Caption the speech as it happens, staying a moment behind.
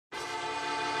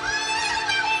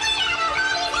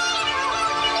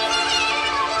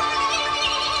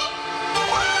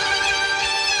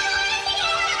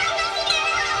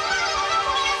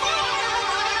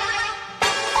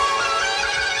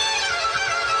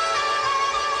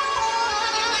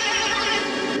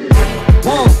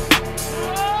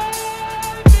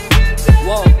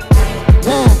Whoa.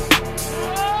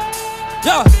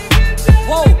 Yeah.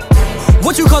 Whoa.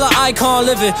 What you call an icon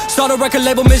living? Start a record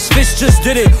label, Misfits just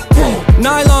did it. Whoa.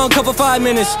 Nylon cover 5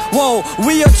 minutes. Whoa,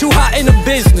 we are too hot in the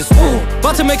business. Whoa.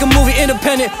 About to make a movie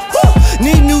independent. Whoa.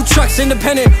 Need new trucks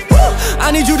independent. Whoa.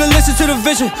 I need you to listen to the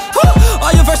vision. Whoa.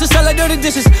 All your verses sound like dirty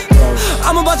dishes.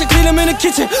 I'm about to clean them in the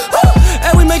kitchen.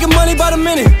 And we making money by the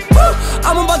minute.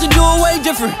 I'm about to do it way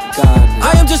different.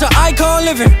 I am just an icon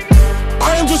living.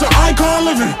 I am just an icon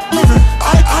living.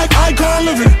 Icon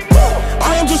living.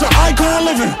 I am just an icon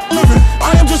living.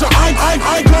 I am just an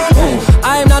icon.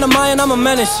 I am not a Mayan, I'm a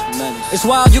menace. It's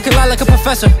wild, you can lie like a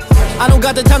professor. I don't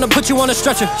got the time to put you on a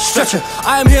stretcher.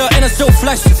 I am here and I still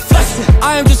flex.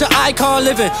 I am just an icon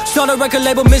living. Start a record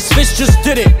label, Misfits just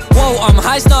did it. Whoa, I'm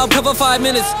high snob, cover 5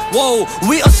 minutes. Whoa,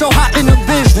 we are so hot in the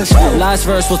business. Last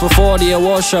verse was before the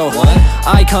award show.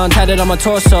 Icon tatted on my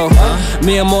torso.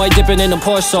 Me and Moy dipping in the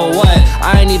Porto. What?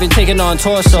 I ain't even taking on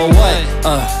torso. What?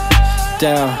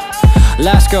 Damn.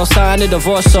 Last girl signed a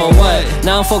divorce, so what?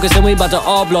 Now I'm focused and we about to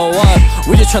all blow up.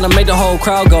 We just tryna make the whole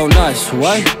crowd go nuts.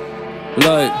 What?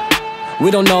 Look, we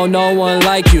don't know no one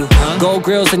like you. Gold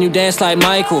grills and you dance like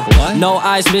Michael. No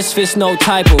eyes, Misfits, no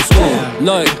typos.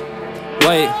 Look,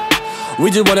 wait. We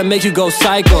just wanna make you go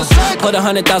psycho. Put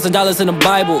 $100,000 in the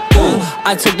Bible.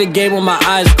 I took the game with my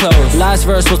eyes closed. Last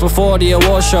verse was before the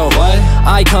award show.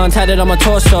 Icon tatted on my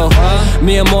torso.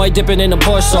 Me and Moy dipping in the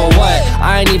Porto. What?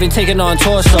 I ain't even taking on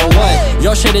torso. What?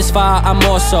 Your shit is fire, I'm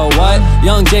more so. What?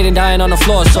 Young Jaden dying on the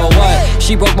floor. So what?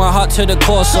 She broke my heart to the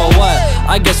core. So what?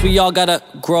 I guess we all gotta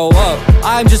grow up.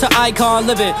 I'm just an icon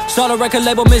living. Start a record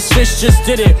label, Misfits just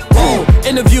did it. Whoa.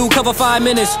 Interview cover 5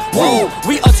 minutes. Whoa.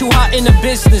 We are too hot in the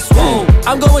business. Whoa.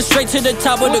 I'm going straight to the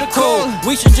top of the cold.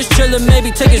 We should just chill and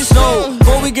maybe take it slow.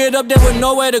 Before we get up there with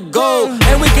nowhere to go.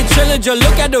 And we can chill and just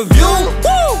look at the view.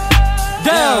 Woo!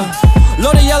 Damn.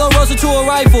 Load a yellow rose into a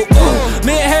rifle.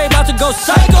 Me and Harry about to go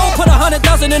psycho. Put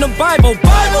 100,000 in the Bible.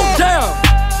 Damn.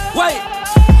 Wait.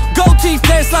 Gold teeth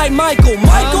dance like Michael.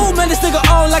 Man, this nigga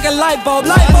on like a light bulb.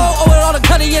 Oh, with all the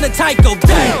cutty in the Tyco.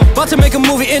 Damn. About to make a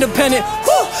movie independent.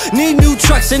 Need new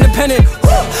trucks independent.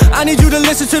 I need you to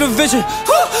listen to the vision.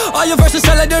 All your verses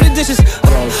sound like dirty dishes.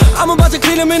 I'm about to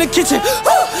clean them in the kitchen.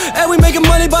 And we making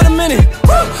money by the minute.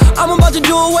 I'm about to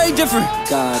do it way different.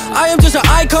 I am just an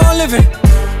icon living.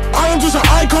 I am just an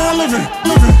icon living.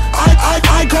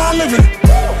 Icon living.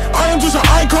 I am just an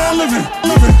icon living.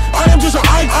 I am just an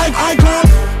icon.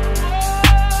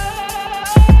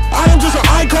 I am just an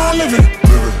icon living.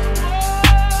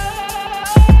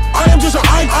 I am just an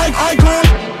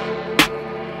icon.